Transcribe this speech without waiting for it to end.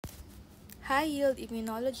High-Yield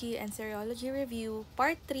Immunology and Serology Review,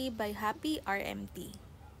 Part 3 by Happee RMT.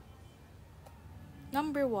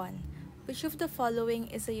 Number 1. Which of the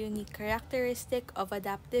following is a unique characteristic of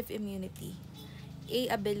adaptive immunity?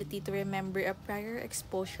 A. Ability to remember a prior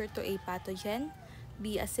exposure to a pathogen.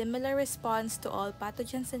 B. A similar response to all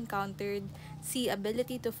pathogens encountered. C.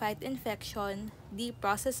 Ability to fight infection. D.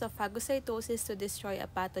 Process of phagocytosis to destroy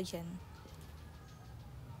a pathogen.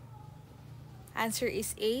 Answer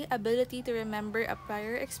is A. Ability to remember a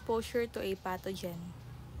prior exposure to a pathogen.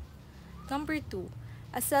 Number 2.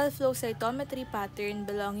 A cell flow cytometry pattern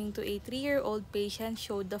belonging to a 3-year-old patient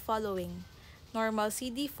showed the following: normal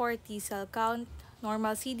CD4 T cell count,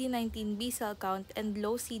 normal CD19 B cell count, and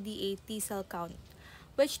low CD8 T cell count.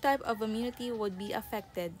 Which type of immunity would be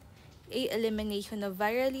affected? A. Elimination of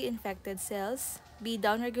virally infected cells. B.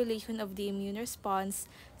 Downregulation of the immune response.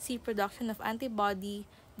 C. Production of antibody.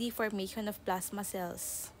 D. Formation of plasma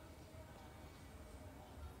cells.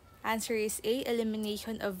 Answer is A.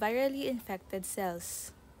 Elimination of virally infected cells.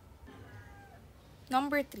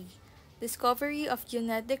 Number 3. Discovery of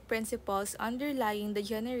genetic principles underlying the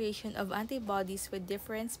generation of antibodies with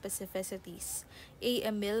different specificities. A.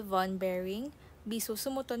 Emil von Behring. B.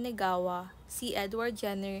 Susumoto Negawa. C. Edward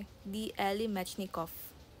Jenner. D. Elie Metchnikoff.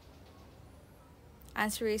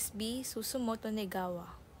 Answer is B. Susumoto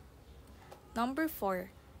Negawa. Number 4.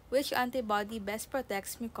 Which antibody best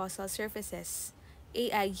protects mucosal surfaces?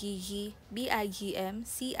 A. IgG, B. IgM,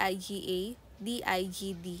 C. IgA, D.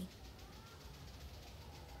 IgD.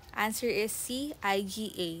 Answer is C.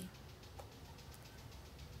 IgA.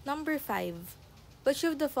 Number 5. Which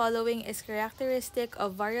of the following is characteristic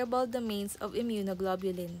of variable domains of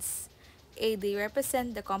immunoglobulins? A. They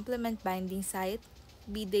represent the complement binding site.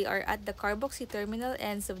 B. They are at the carboxy terminal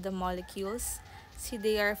ends of the molecules. C.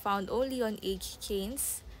 They are found only on H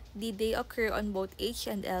chains. D. They occur on both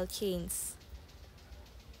H and L chains.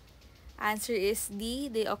 Answer is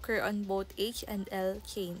D. They occur on both H and L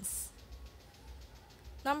chains.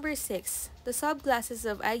 Number 6. The subclasses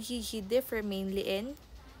of IgG differ mainly in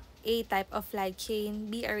A. Type of light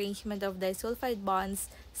chain. B. Arrangement of disulfide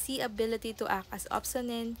bonds. C. Ability to act as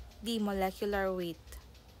opsonin. D. Molecular weight.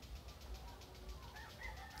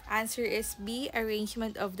 Answer is B.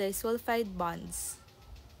 Arrangement of disulfide bonds.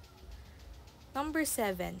 Number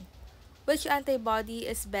 7. Which antibody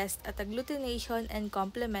is best at agglutination and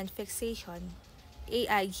complement fixation? A.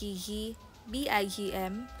 IgG, B.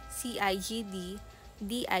 IgM, C. IgD,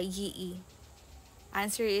 D. IgE.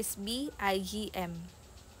 Answer is B. IgM.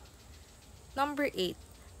 Number 8.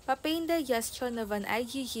 Papain digestion of an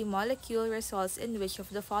IgG molecule results in which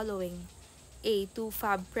of the following? A. 2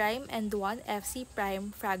 Fab prime and 1 Fc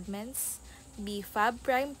prime fragments. B. Fab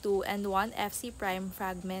prime 2 and 1 Fc prime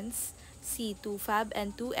fragments. C. 2 Fab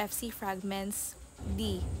and 2 Fc fragments.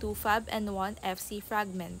 D. 2 Fab and 1 Fc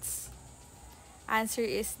fragments. Answer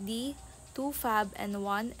is D. 2 Fab and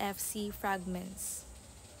 1 Fc fragments.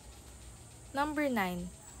 Number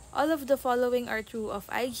 9. All of the following are true of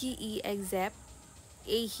IgE except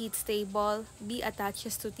A. Heat stable. B.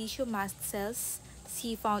 Attaches to tissue mast cells.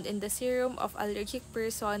 C. Found in the serum of allergic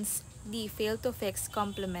persons. D. Fail to fix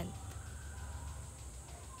complement.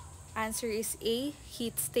 Answer is A.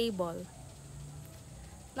 Heat stable.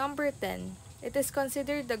 Number 10. It is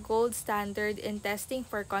considered the gold standard in testing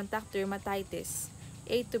for contact dermatitis.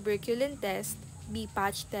 A. Tuberculin test. B.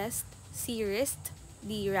 Patch test. C. RIST.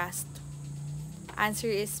 D. RAST. Answer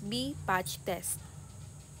is B. Patch test.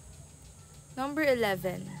 Number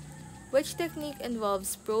 11. Which technique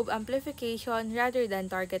involves probe amplification rather than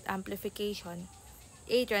target amplification?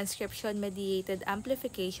 A. Transcription-mediated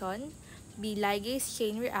amplification. B. Ligase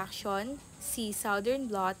chain reaction. C. Southern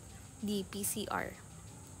blot. D. PCR.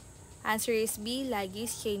 Answer is B.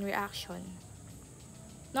 Ligase chain reaction.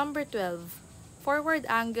 Number 12. Forward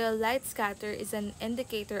angle light scatter is an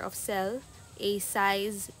indicator of cell. A.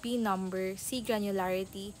 Size. B. Number. C.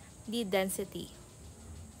 Granularity. D. Density.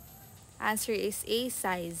 Answer is A.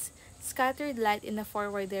 Size. Scattered light in a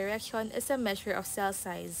forward direction is a measure of cell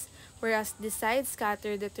size, whereas the side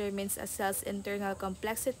scatter determines a cell's internal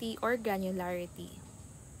complexity or granularity.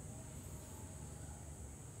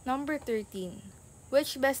 Number 13.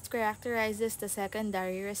 Which best characterizes the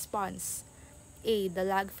secondary response? A. The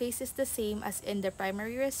lag phase is the same as in the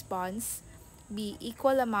primary response. B.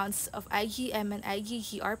 Equal amounts of IgM and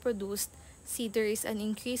IgG are produced. C. There is an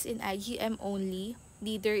increase in IgM only.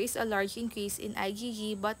 D. There is a large increase in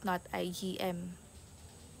IgG but not IgM.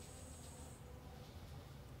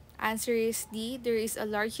 Answer is D. There is a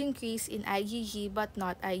large increase in IgG but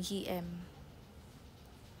not IgM.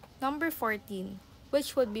 Number 14.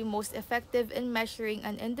 Which would be most effective in measuring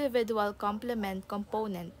an individual complement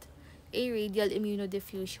component? A. Radial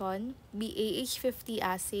immunodiffusion, B. AH50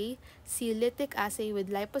 assay, C. lytic assay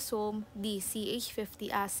with liposome, D.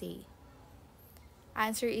 CH50 assay.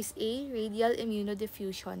 Answer is A. Radial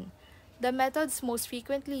immunodiffusion. The methods most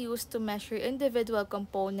frequently used to measure individual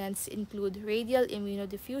components include radial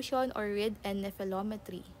immunodiffusion or RID and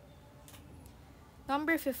nephelometry.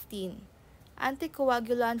 Number 15.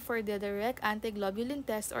 Anticoagulant for the direct antiglobulin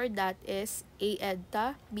test or DAT is A.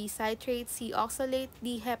 EDTA, B. citrate, C. oxalate,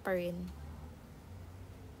 D. heparin.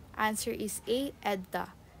 Answer is A.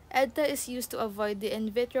 EDTA. EDTA is used to avoid the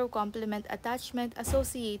in vitro complement attachment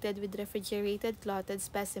associated with refrigerated clotted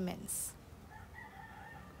specimens.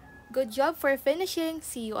 Good job for finishing!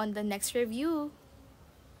 See you on the next review!